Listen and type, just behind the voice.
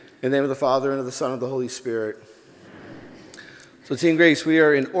In the name of the Father, and of the Son, and of the Holy Spirit. So Team Grace, we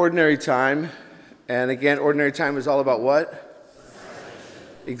are in ordinary time. And again, ordinary time is all about what?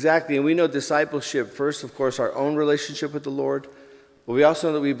 Exactly. And we know discipleship, first, of course, our own relationship with the Lord. But we also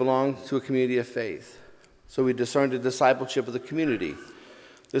know that we belong to a community of faith. So we discern the discipleship of the community.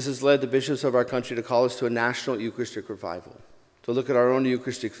 This has led the bishops of our country to call us to a national Eucharistic revival. To look at our own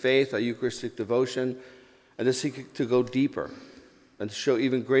Eucharistic faith, our Eucharistic devotion, and to seek to go deeper and to show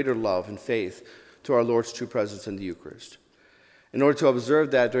even greater love and faith to our Lord's true presence in the Eucharist. In order to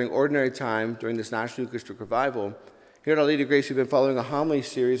observe that during ordinary time, during this National Eucharistic Revival, here at Our Lady of Grace, we've been following a homily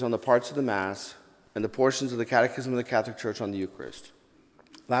series on the parts of the Mass and the portions of the Catechism of the Catholic Church on the Eucharist.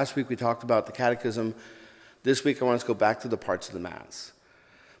 Last week we talked about the Catechism. This week I want us to go back to the parts of the Mass.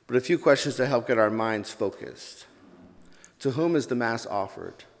 But a few questions to help get our minds focused. To whom is the Mass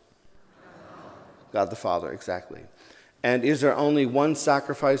offered? God the Father, exactly. And is there only one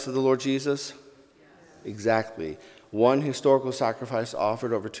sacrifice of the Lord Jesus? Exactly. One historical sacrifice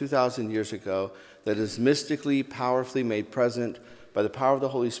offered over 2,000 years ago that is mystically, powerfully made present by the power of the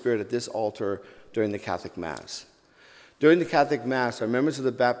Holy Spirit at this altar during the Catholic Mass. During the Catholic Mass, are members of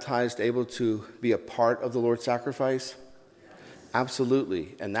the baptized able to be a part of the Lord's sacrifice?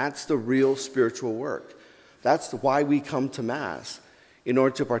 Absolutely. And that's the real spiritual work. That's why we come to Mass, in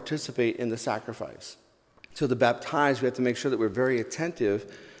order to participate in the sacrifice. So the baptized, we have to make sure that we're very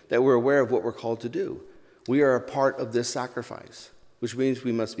attentive, that we're aware of what we're called to do. We are a part of this sacrifice, which means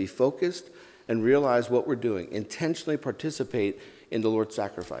we must be focused and realize what we're doing, intentionally participate in the Lord's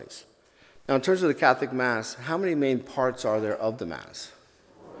sacrifice. Now, in terms of the Catholic Mass, how many main parts are there of the Mass?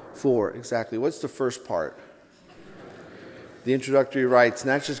 4, exactly. What's the first part? The introductory rites,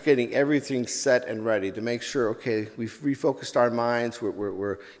 and that's just getting everything set and ready to make sure, okay, we've refocused our minds,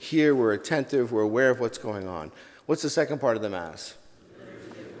 we're here, we're attentive, we're aware of what's going on. What's the second part of the Mass?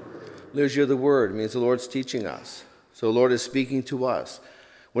 Liturgy of the Word means the Lord's teaching us. So the Lord is speaking to us.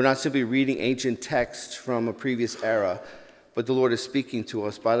 We're not simply reading ancient texts from a previous era, but the Lord is speaking to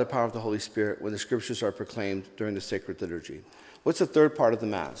us by the power of the Holy Spirit when the Scriptures are proclaimed during the sacred liturgy. What's the third part of the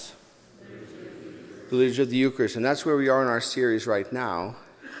Mass? The Liturgy of the Eucharist, and that's where we are in our series right now.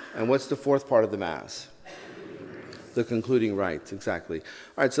 And what's the fourth part of the Mass? The concluding rites, exactly. All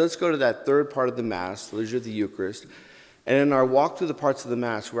right, so let's go to that third part of the Mass, the Liturgy of the Eucharist. And in our walk through the parts of the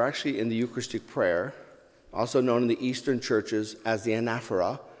Mass, we're actually in the Eucharistic prayer, also known in the Eastern churches as the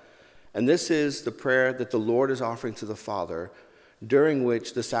anaphora. And this is the prayer that the Lord is offering to the Father, during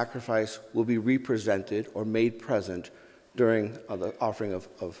which the sacrifice will be represented or made present during the offering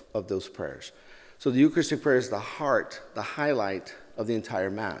of those prayers. So the Eucharistic prayer is the heart, the highlight of the entire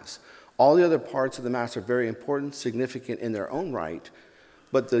Mass. All the other parts of the Mass are very important, significant in their own right,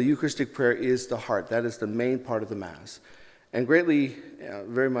 but the Eucharistic prayer is the heart. That is the main part of the Mass. And greatly,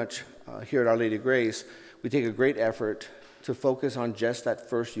 very much here at Our Lady of Grace, we take a great effort to focus on just that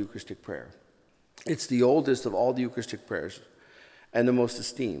first Eucharistic prayer. It's the oldest of all the Eucharistic prayers and the most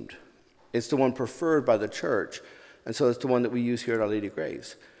esteemed. It's the one preferred by the Church, and so it's the one that we use here at Our Lady of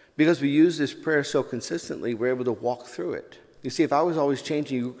Grace. Because we use this prayer so consistently, we're able to walk through it. You see, if I was always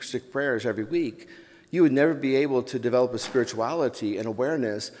changing Eucharistic prayers every week, you would never be able to develop a spirituality and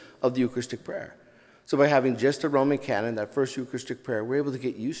awareness of the Eucharistic prayer. So by having just a Roman canon, that first Eucharistic prayer, we're able to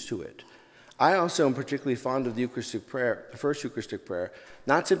get used to it. I also am particularly fond of the Eucharistic prayer, the first Eucharistic prayer,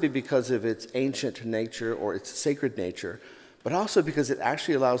 not simply because of its ancient nature or its sacred nature, but also because it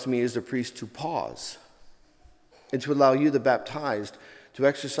actually allows me as a priest to pause and to allow you, the baptized, to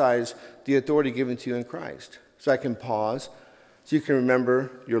exercise the authority given to you in Christ. So I can pause, so you can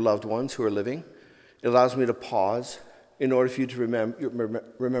remember your loved ones who are living. It allows me to pause in order for you to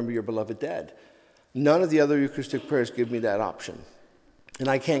remember your beloved dead. None of the other Eucharistic prayers give me that option. And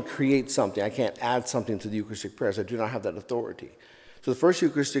I can't create something. I can't add something to the Eucharistic prayers. I do not have that authority. So the first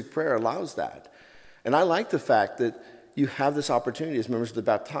Eucharistic prayer allows that. And I like the fact that you have this opportunity as members of the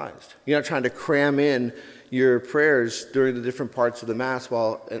baptized. You're not trying to cram in your prayers during the different parts of the Mass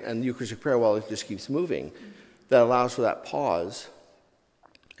and the Eucharistic prayer while it just keeps moving. That allows for that pause.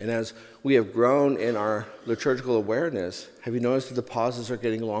 And as we have grown in our liturgical awareness, have you noticed that the pauses are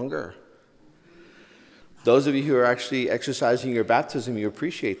getting longer? Those of you who are actually exercising your baptism, you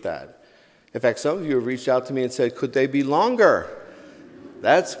appreciate that. In fact, some of you have reached out to me and said, could they be longer?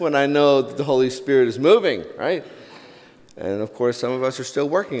 That's when I know that the Holy Spirit is moving, right? And of course, some of us are still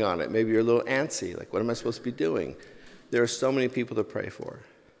working on it. Maybe you're a little antsy, like, what am I supposed to be doing? There are so many people to pray for.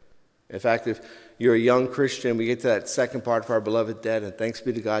 In fact, if you're a young Christian, we get to that second part for our beloved dead, and thanks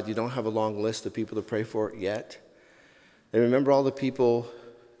be to God, you don't have a long list of people to pray for yet. And remember all the people,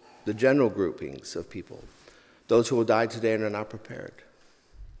 the general groupings of people, those who will die today and are not prepared.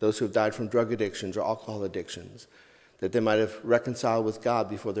 those who have died from drug addictions or alcohol addictions, that they might have reconciled with God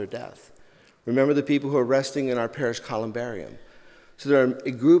before their death. Remember the people who are resting in our parish columbarium. So there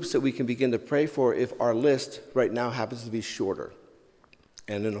are groups that we can begin to pray for if our list right now happens to be shorter.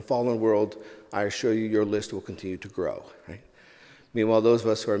 And in a fallen world, I assure you, your list will continue to grow. Right? Meanwhile, those of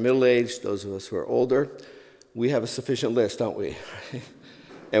us who are middle-aged, those of us who are older, we have a sufficient list, don't we?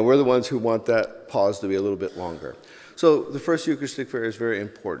 And we're the ones who want that pause to be a little bit longer. So the first Eucharistic prayer is very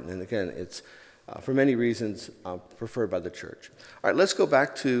important. And again, it's for many reasons preferred by the church. All right, let's go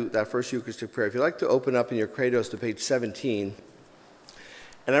back to that first Eucharistic prayer. If you'd like to open up in your credos to page 17.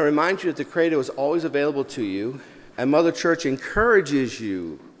 And I remind you that the credo is always available to you. And Mother Church encourages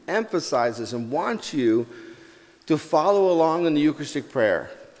you, emphasizes, and wants you to follow along in the Eucharistic prayer.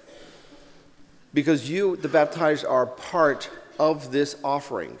 Because you, the baptized, are part of this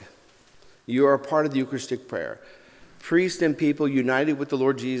offering. You are a part of the Eucharistic prayer. Priest and people united with the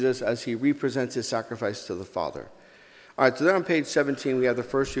Lord Jesus as he represents his sacrifice to the Father. All right, so then on page 17, we have the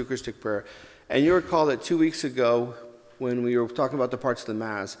first Eucharistic prayer. And you recall that 2 weeks ago, when we were talking about the parts of the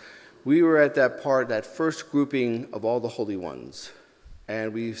Mass, we were at that part, that first grouping of all the holy ones.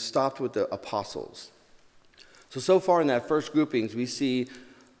 And we stopped with the apostles. So far in that first groupings, we see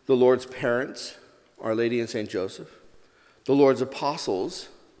the Lord's parents, Our Lady and St. Joseph, the Lord's apostles,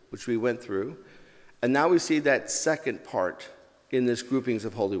 which we went through, and now we see that second part in this groupings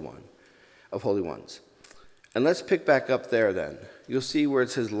of holy ones. And let's pick back up there then. You'll see where it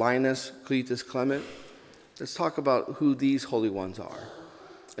says Linus, Cletus, Clement. Let's talk about who these holy ones are.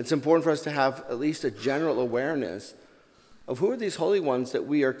 It's important for us to have at least a general awareness of who are these holy ones that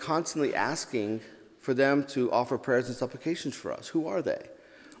we are constantly asking for them to offer prayers and supplications for us. Who are they?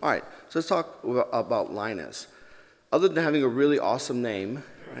 All right, so let's talk about Linus. Other than having a really awesome name,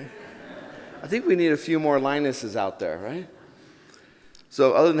 right? I think we need a few more Linuses out there, right?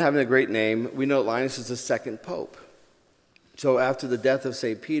 So other than having a great name, we know Linus is the second pope. So after the death of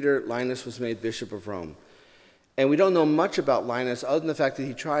St. Peter, Linus was made Bishop of Rome. And we don't know much about Linus other than the fact that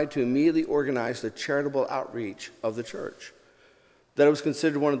he tried to immediately organize the charitable outreach of the church. That it was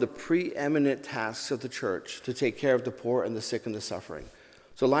considered one of the preeminent tasks of the church to take care of the poor and the sick and the suffering.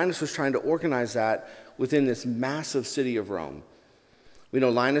 So Linus was trying to organize that within this massive city of Rome. We know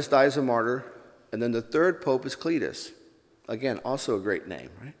Linus dies a martyr, and then the third pope is Cletus. Again, also a great name,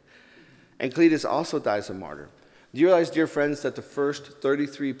 right? And Cletus also dies a martyr. Do you realize, dear friends, that the first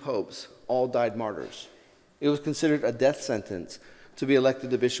 33 popes all died martyrs? It was considered a death sentence to be elected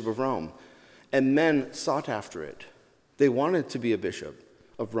the Bishop of Rome. And men sought after it. They wanted to be a bishop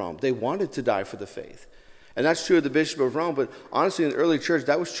of Rome. They wanted to die for the faith. And that's true of the Bishop of Rome, but honestly, in the early church,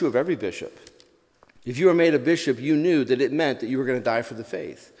 that was true of every bishop. If you were made a bishop, you knew that it meant that you were going to die for the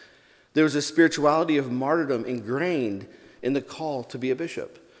faith. There was a spirituality of martyrdom ingrained in the call to be a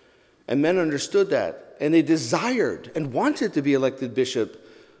bishop. And men understood that, and they desired and wanted to be elected bishop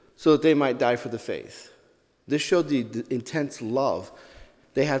so that they might die for the faith. This showed the intense love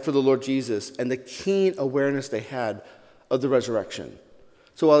they had for the Lord Jesus and the keen awareness they had of the resurrection.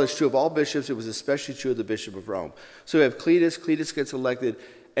 So while it's true of all bishops, it was especially true of the Bishop of Rome. So we have Cletus. Cletus gets elected.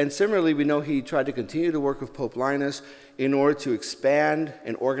 And similarly, we know he tried to continue the work of Pope Linus in order to expand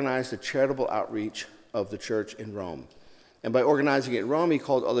and organize the charitable outreach of the church in Rome. And by organizing it in Rome, he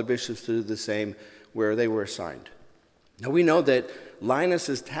called other bishops to do the same where they were assigned. Now we know that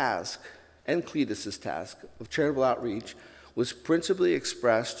Linus's task and Cletus's task of charitable outreach was principally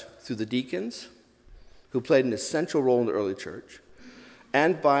expressed through the deacons, who played an essential role in the early church,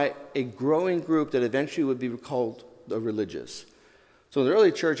 and by a growing group that eventually would be called the religious. So in the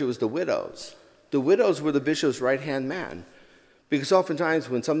early church, it was the widows. The widows were the bishop's right-hand man, because oftentimes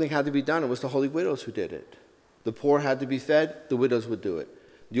when something had to be done, it was the holy widows who did it. The poor had to be fed, the widows would do it.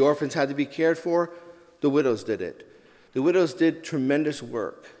 The orphans had to be cared for, the widows did it. The widows did tremendous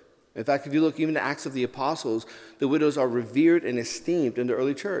work. In fact, if you look even at Acts of the Apostles, the widows are revered and esteemed in the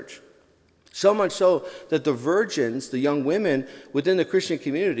early church. So much so that the virgins, the young women within the Christian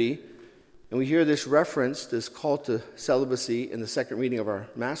community, and we hear this reference, this call to celibacy in the second reading of our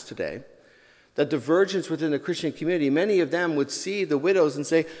Mass today, that the virgins within the Christian community, many of them would see the widows and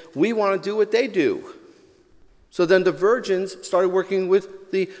say, we want to do what they do. So then the virgins started working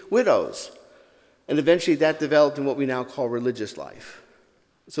with the widows. And eventually that developed in what we now call religious life.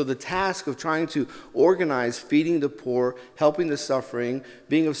 So the task of trying to organize feeding the poor, helping the suffering,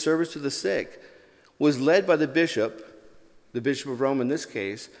 being of service to the sick, was led by the Bishop of Rome in this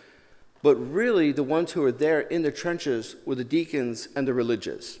case, but really the ones who were there in the trenches were the deacons and the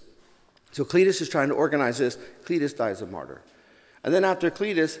religious. So Cletus is trying to organize this. Cletus dies a martyr. And then after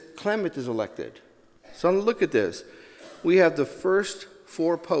Cletus, Clement is elected. So look at this. We have the first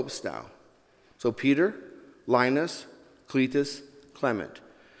 4 popes now. So Peter, Linus, Cletus, Clement.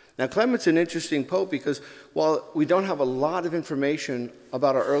 Now Clement's an interesting pope because while we don't have a lot of information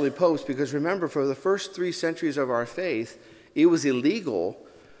about our early popes, because remember, for the first 3 centuries of our faith, it was illegal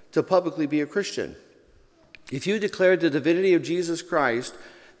to publicly be a Christian. If you declared the divinity of Jesus Christ,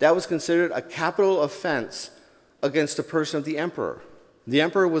 that was considered a capital offense against the person of the emperor. The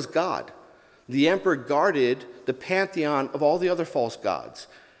emperor was God. The emperor guarded the pantheon of all the other false gods.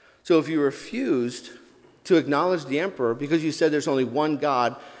 So if you refused to acknowledge the emperor because you said there's only one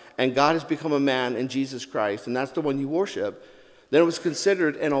God and God has become a man in Jesus Christ and that's the one you worship, then it was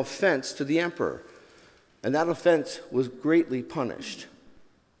considered an offense to the emperor. And that offense was greatly punished.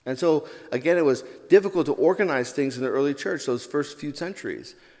 And so, again, it was difficult to organize things in the early church, those first few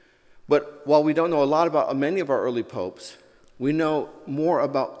centuries. But while we don't know a lot about many of our early popes, we know more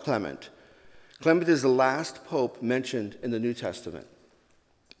about Clement. Clement is the last pope mentioned in the New Testament.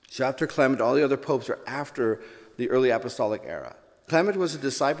 So after Clement, all the other popes are after the early apostolic era. Clement was a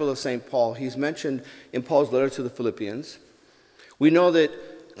disciple of St. Paul. He's mentioned in Paul's letter to the Philippians. We know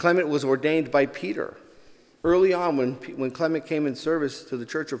that Clement was ordained by Peter. Early on, when Clement came in service to the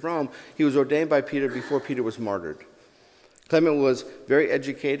Church of Rome, he was ordained by Peter before Peter was martyred. Clement was very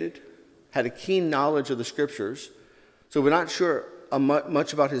educated, had a keen knowledge of the Scriptures. So we're not sure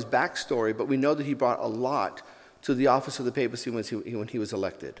much about his backstory, but we know that he brought a lot to the office of the papacy when he was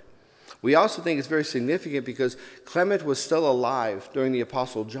elected. We also think it's very significant because Clement was still alive during the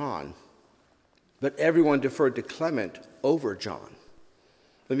Apostle John, but everyone deferred to Clement over John.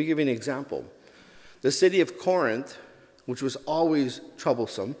 Let me give you an example. The city of Corinth, which was always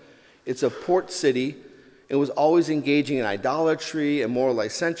troublesome, it's a port city. It was always engaging in idolatry and moral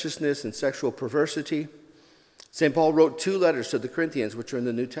licentiousness and sexual perversity. St. Paul wrote 2 letters to the Corinthians, which are in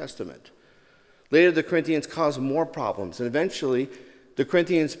the New Testament. Later, the Corinthians caused more problems, and eventually, the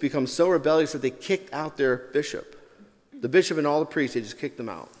Corinthians become so rebellious that they kicked out their bishop. The bishop and all the priests, they just kicked them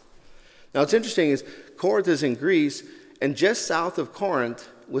out. Now, what's interesting is Corinth is in Greece, and just south of Corinth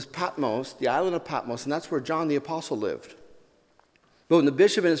was Patmos, the island of Patmos, and that's where John the Apostle lived. But when the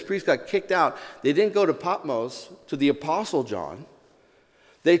bishop and his priest got kicked out, they didn't go to Patmos, to the Apostle John.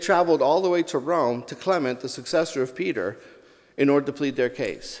 They traveled all the way to Rome, to Clement, the successor of Peter, in order to plead their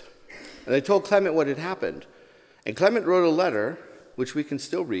case. And they told Clement what had happened. And Clement wrote a letter, which we can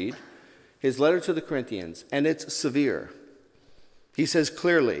still read, his letter to the Corinthians, and it's severe. He says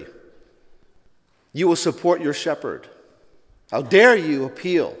clearly, "You will support your shepherd. How dare you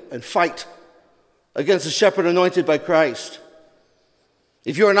appeal and fight against a shepherd anointed by Christ?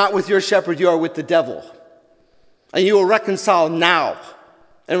 If you are not with your shepherd, you are with the devil. And you will reconcile now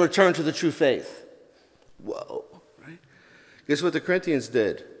and return to the true faith." Whoa, right? Guess what the Corinthians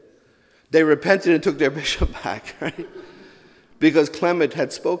did? They repented and took their bishop back, right? Because Clement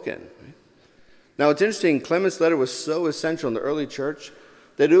had spoken. Right? Now, it's interesting, Clement's letter was so essential in the early church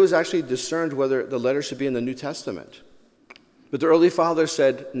that it was actually discerned whether the letter should be in the New Testament. But the early fathers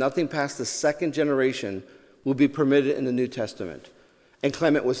said nothing past the 2nd generation will be permitted in the New Testament. And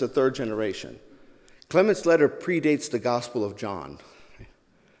Clement was the 3rd generation. Clement's letter predates the Gospel of John.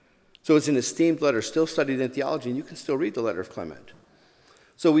 So it's an esteemed letter, still studied in theology, and you can still read the letter of Clement.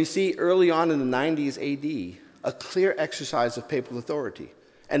 So we see early on in the 90s AD a clear exercise of papal authority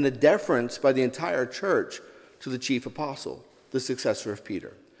and the deference by the entire church to the chief apostle, the successor of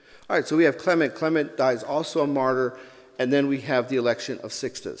Peter. All right, so we have Clement. Clement dies also a martyr, and then we have the election of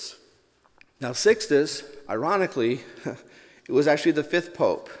Sixtus. Now Sixtus, ironically, it was actually the 5th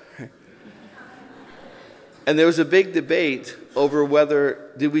pope. And there was a big debate over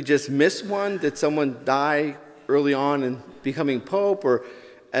whether, did we just miss one? Did someone die early on in becoming pope?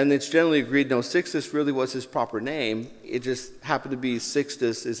 And it's generally agreed, no, Sixtus really was his proper name. It just happened to be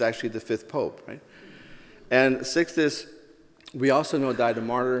Sixtus is actually the 5th pope, right? And Sixtus, we also know, died a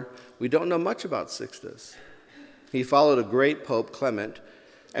martyr. We don't know much about Sixtus. He followed a great pope, Clement,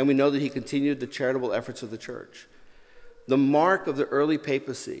 and we know that he continued the charitable efforts of the church. The mark of the early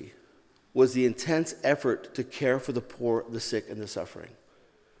papacy was the intense effort to care for the poor, the sick, and the suffering.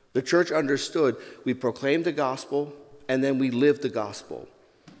 The church understood we proclaim the gospel, and then we live the gospel.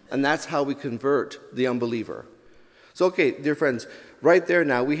 And that's how we convert the unbeliever. So, okay, dear friends, right there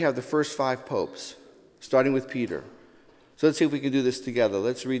now we have the first 5 popes, starting with Peter. So let's see if we can do this together.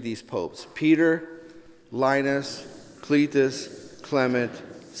 Let's read these popes. Peter, Linus, Cletus, Clement,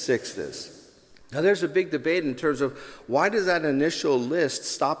 Sixtus. Now there's a big debate in terms of why does that initial list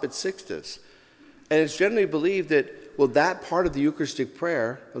stop at Sixtus? And it's generally believed that, well, that part of the Eucharistic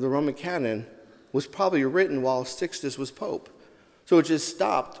prayer of the Roman canon was probably written while Sixtus was pope. So it just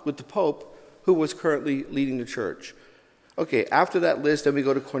stopped with the pope who was currently leading the church. Okay, after that list, then we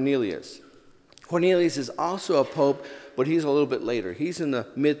go to Cornelius. Cornelius is also a pope, but he's a little bit later. He's in the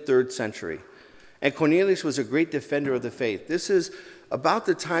mid-3rd century. And Cornelius was a great defender of the faith. This is about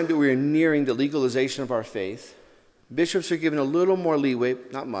the time that we are nearing the legalization of our faith. Bishops are given a little more leeway,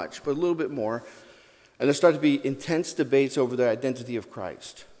 not much, but a little bit more. And there start to be intense debates over the identity of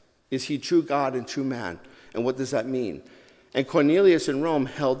Christ. Is he true God and true man? And what does that mean? And Cornelius in Rome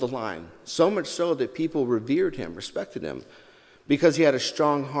held the line, so much so that people revered him, respected him, because he had a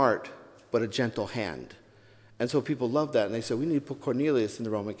strong heart, but a gentle hand. And so people loved that, and they said, we need to put Cornelius in the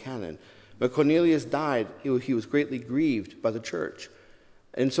Roman canon. But Cornelius died. He was greatly grieved by the church.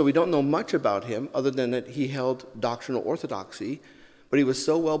 And so we don't know much about him other than that he held doctrinal orthodoxy, but he was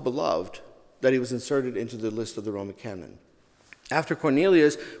so well beloved that he was inserted into the list of the Roman canon. After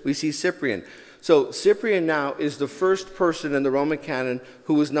Cornelius, we see Cyprian. So Cyprian now is the first person in the Roman canon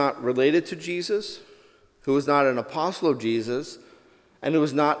who was not related to Jesus, who was not an apostle of Jesus, and who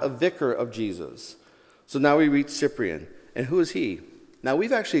was not a vicar of Jesus. So now we reach Cyprian. And who is he? Now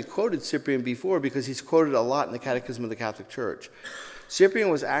we've actually quoted Cyprian before because he's quoted a lot in the Catechism of the Catholic Church. Cyprian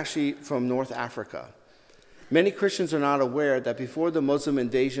was actually from North Africa. Many Christians are not aware that before the Muslim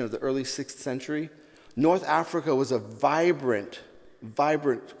invasion of the early 6th century, North Africa was a vibrant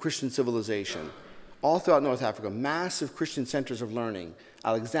Christian civilization. All throughout North Africa, massive Christian centers of learning.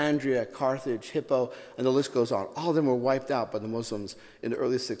 Alexandria, Carthage, Hippo, and the list goes on. All of them were wiped out by the Muslims in the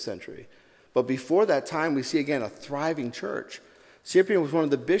early 6th century. But before that time, we see again a thriving church. Cyprian was one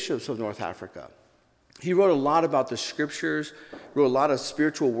of the bishops of North Africa. He wrote a lot about the scriptures, wrote a lot of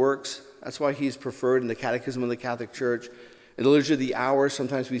spiritual works. That's why he's preferred in the Catechism of the Catholic Church. In the Liturgy of the Hours,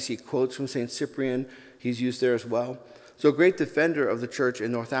 sometimes we see quotes from St. Cyprian. He's used there as well. So a great defender of the church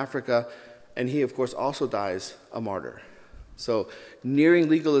in North Africa, and he, of course, also dies a martyr. So nearing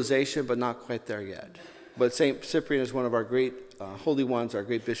legalization, but not quite there yet. But St. Cyprian is one of our great holy ones, our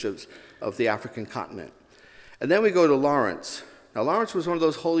great bishops of the African continent. And then we go to Lawrence. Now, Lawrence was one of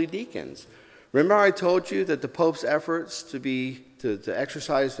those holy deacons. Remember I told you that the Pope's efforts to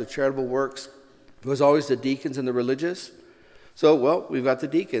exercise the charitable works was always the deacons and the religious? So, well, we've got the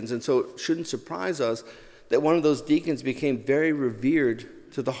deacons, and so it shouldn't surprise us that one of those deacons became very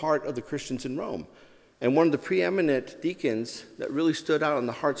revered to the heart of the Christians in Rome. And one of the preeminent deacons that really stood out in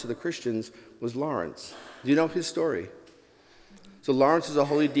the hearts of the Christians was Lawrence. Do you know his story? So Lawrence is a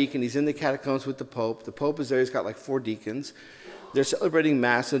holy deacon. He's in the catacombs with the Pope. The Pope is there. He's got like 4 deacons. They're celebrating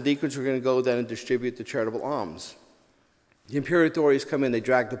Mass, and the deacons are going to go then and distribute the charitable alms. The imperial authorities come in. They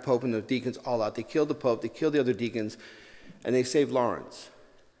drag the Pope and the deacons all out. They kill the Pope. They kill the other deacons, and they save Lawrence.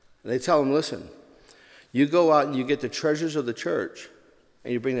 And they tell him, listen, you go out and you get the treasures of the church,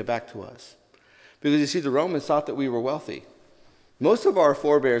 and you bring it back to us. Because you see, the Romans thought that we were wealthy. Most of our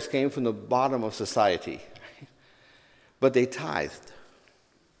forebears came from the bottom of society. But they tithed.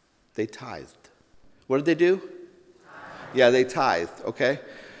 They tithed. What did they do? Yeah, they tithed, okay?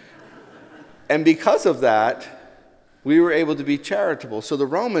 And because of that, we were able to be charitable. So the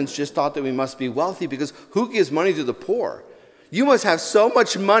Romans just thought that we must be wealthy because who gives money to the poor? You must have so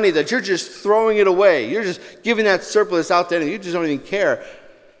much money that you're just throwing it away. You're just giving that surplus out there and you just don't even care.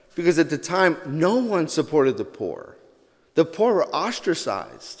 Because at the time, no one supported the poor. The poor were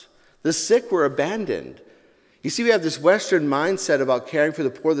ostracized. The sick were abandoned. You see, we have this Western mindset about caring for the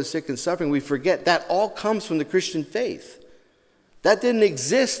poor, the sick, and suffering. We forget that all comes from the Christian faith. That didn't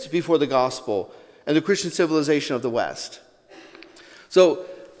exist before the gospel and the Christian civilization of the West. So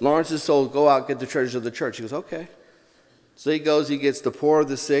Lawrence is told, go out, get the treasures of the church. He goes, okay. So he goes, he gets the poor,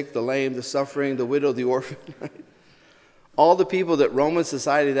 the sick, the lame, the suffering, the widow, the orphan, right? All the people that Roman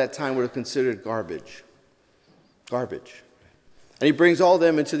society at that time would have considered garbage. Garbage. And he brings all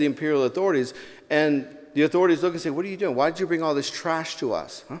them into the imperial authorities, and the authorities look and say, what are you doing? Why did you bring all this trash to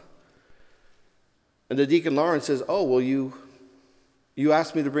us? Huh? And the deacon Lawrence says, oh, well, you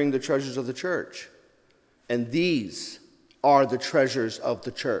asked me to bring the treasures of the church. And these are the treasures of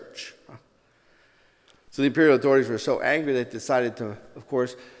the church. Huh? So the imperial authorities were so angry that they decided to, of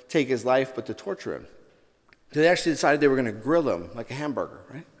course, take his life, but to torture him. So they actually decided they were going to grill him like a hamburger,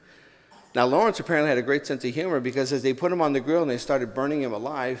 right? Now, Lawrence apparently had a great sense of humor because as they put him on the grill and they started burning him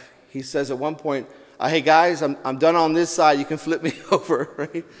alive, he says at one point, hey guys, I'm done on this side. You can flip me over,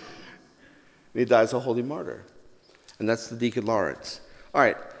 right? And he dies a holy martyr. And that's the deacon Lawrence. All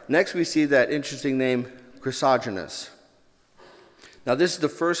right, next we see that interesting name, Chrysogonus. Now, this is the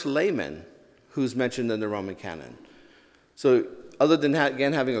first layman who's mentioned in the Roman canon. So, other than,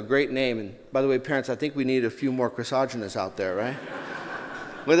 again, having a great name, and by the way, parents, I think we need a few more Chrysogonus out there, right?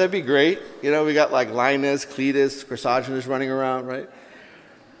 Wouldn't that be great? You know, we got like Linus, Cletus, Chrysogonus running around, right?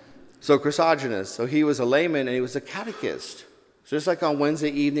 So Chrysogonus, so he was a layman and he was a catechist. So just like on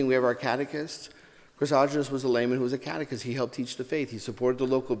Wednesday evening we have our catechist, Chrysogonus was a layman who was a catechist. He helped teach the faith. He supported the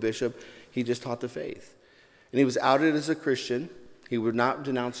local bishop. He just taught the faith. And he was outed as a Christian. He would not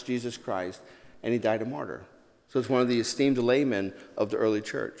denounce Jesus Christ, and he died a martyr. So it's one of the esteemed laymen of the early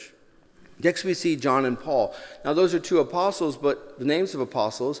church. Next we see John and Paul. Now those are two apostles, but the names of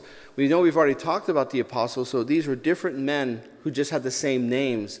apostles, we know we've already talked about the apostles, so these were different men who just had the same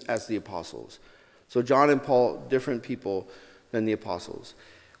names as the apostles. So John and Paul, different people than the apostles.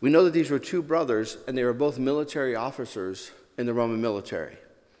 We know that these were two brothers, and they were both military officers in the Roman military.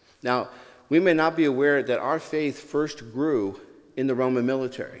 Now, we may not be aware that our faith first grew in the Roman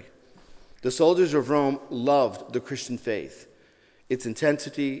military. The soldiers of Rome loved the Christian faith. Its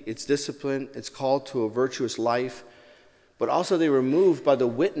intensity, its discipline, its call to a virtuous life, but also they were moved by the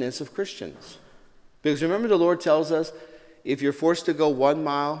witness of Christians. Because remember, the Lord tells us, if you're forced to go 1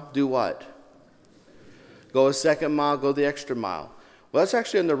 mile, do what? Go a second mile, go the extra mile. Well, that's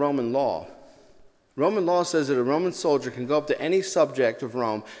actually in the Roman law. Roman law says that a Roman soldier can go up to any subject of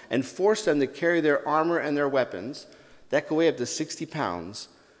Rome and force them to carry their armor and their weapons. That could weigh up to 60 pounds.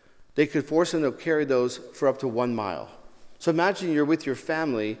 They could force them to carry those for up to 1 mile. So imagine you're with your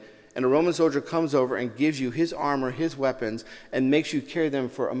family and a Roman soldier comes over and gives you his armor, his weapons, and makes you carry them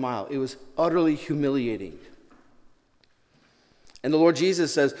for 1 mile. It was utterly humiliating. And the Lord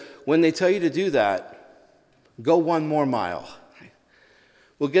Jesus says, when they tell you to do that, go 1 more mile.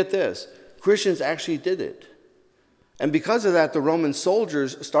 Well, get this. Christians actually did it. And because of that, the Roman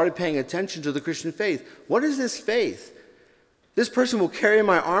soldiers started paying attention to the Christian faith. What is this faith? This person will carry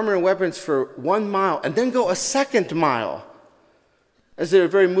my armor and weapons for 1 mile and then go a second mile. As they were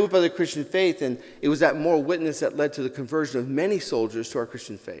very moved by the Christian faith, and it was that moral witness that led to the conversion of many soldiers to our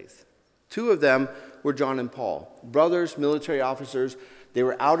Christian faith. 2 of them were John and Paul, brothers, military officers. They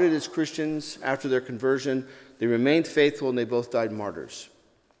were outed as Christians after their conversion. They remained faithful, and they both died martyrs.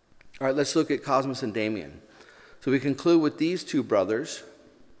 All right, let's look at Cosmas and Damian. So we conclude with these 2 brothers,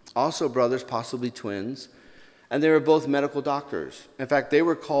 also brothers, possibly twins, and they were both medical doctors. In fact, they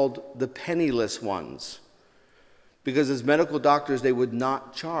were called the penniless ones, because as medical doctors, they would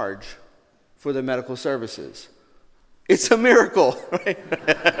not charge for their medical services. It's a miracle, right?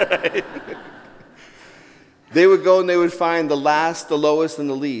 Right? They would go and they would find the last, the lowest, and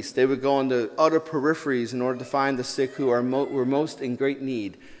the least. They would go on the utter peripheries in order to find the sick who were most in great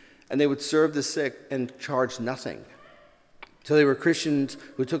need. And they would serve the sick and charge nothing. So they were Christians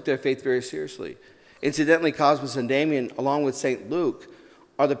who took their faith very seriously. Incidentally, Cosmas and Damian, along with St. Luke,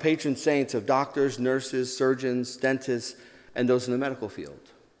 are the patron saints of doctors, nurses, surgeons, dentists, and those in the medical field.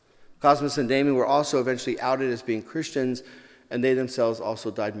 Cosmas and Damian were also eventually outed as being Christians, and they themselves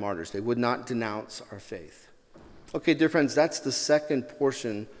also died martyrs. They would not denounce our faith. Okay, dear friends, that's the second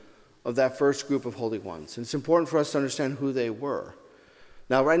portion of that first group of holy ones. And it's important for us to understand who they were.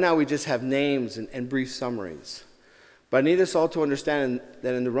 Now, right now, we just have names and brief summaries. But I need us all to understand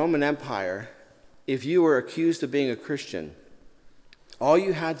that in the Roman Empire, if you were accused of being a Christian, all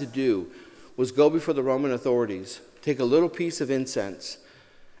you had to do was go before the Roman authorities, take a little piece of incense,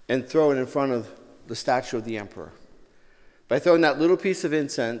 and throw it in front of the statue of the emperor. By throwing that little piece of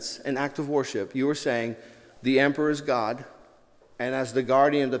incense, an act of worship, you were saying, the emperor is God, and as the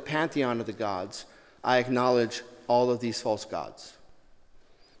guardian of the pantheon of the gods, I acknowledge all of these false gods.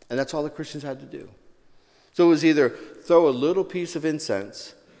 And that's all the Christians had to do. So it was either throw a little piece of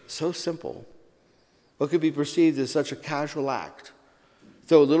incense, so simple, what could be perceived as such a casual act,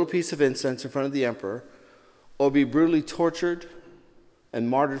 throw a little piece of incense in front of the emperor, or be brutally tortured and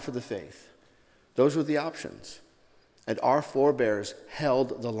martyred for the faith. Those were the options. And our forebears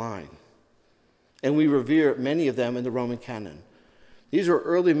held the line. And we revere many of them in the Roman canon. These were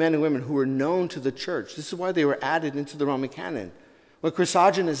early men and women who were known to the church. This is why they were added into the Roman canon. When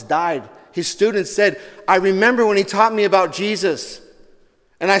Chrysogonus died, his students said, I remember when he taught me about Jesus,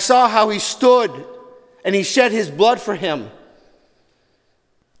 and I saw how he stood, and he shed his blood for him.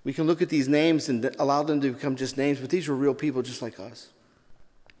 We can look at these names and allow them to become just names, but these were real people just like us.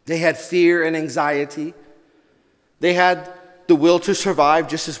 They had fear and anxiety. They had the will to survive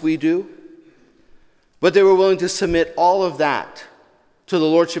just as we do. But they were willing to submit all of that to the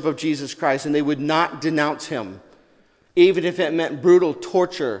lordship of Jesus Christ, and they would not denounce him, even if it meant brutal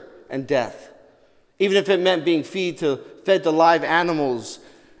torture and death, even if it meant being fed to live animals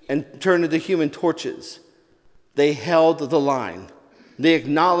and turned into human torches. They held the line. They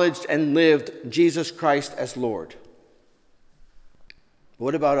acknowledged and lived Jesus Christ as Lord.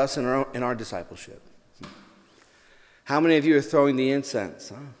 What about us in our discipleship? How many of you are throwing the incense?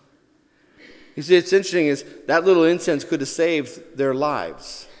 Huh? You see, it's interesting is that little incense could have saved their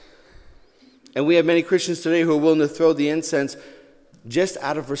lives. And we have many Christians today who are willing to throw the incense just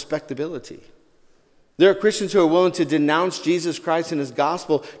out of respectability. There are Christians who are willing to denounce Jesus Christ and his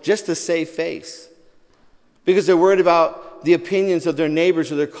gospel just to save face, because they're worried about the opinions of their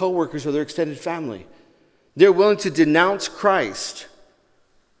neighbors or their coworkers or their extended family. They're willing to denounce Christ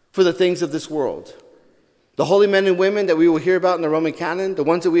for the things of this world. The holy men and women that we will hear about in the Roman canon, the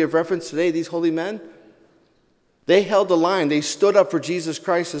ones that we have referenced today, these holy men, they held the line. They stood up for Jesus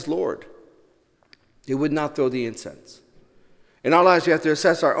Christ as Lord. They would not throw the incense. In our lives, we have to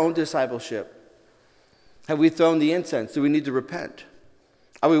assess our own discipleship. Have we thrown the incense? Do we need to repent?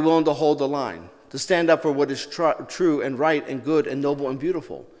 Are we willing to hold the line, to stand up for what is true and right and good and noble and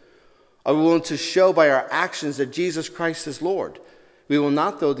beautiful? Are we willing to show by our actions that Jesus Christ is Lord? We will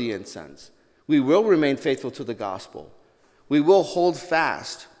not throw the incense. We will remain faithful to the gospel. We will hold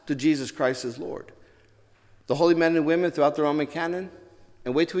fast to Jesus Christ as Lord. The holy men and women throughout the Roman canon,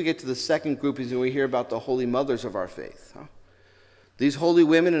 and wait till we get to the second groupings and we hear about the holy mothers of our faith. These holy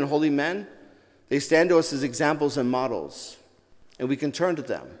women and holy men, they stand to us as examples and models, and we can turn to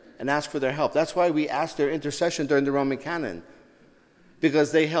them and ask for their help. That's why we ask their intercession during the Roman canon,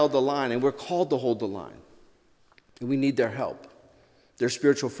 because they held the line, and we're called to hold the line. And we need their help, their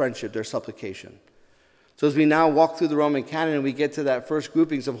spiritual friendship, their supplication. So as we now walk through the Roman canon and we get to that first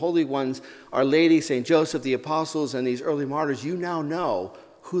groupings of holy ones, Our Lady, St. Joseph, the apostles, and these early martyrs, you now know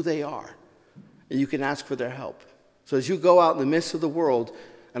who they are, and you can ask for their help. So as you go out in the midst of the world,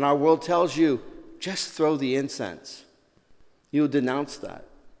 and our world tells you, just throw the incense, you will denounce that,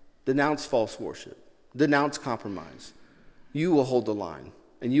 denounce false worship, denounce compromise. You will hold the line,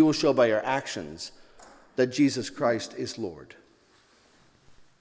 and you will show by your actions that Jesus Christ is Lord.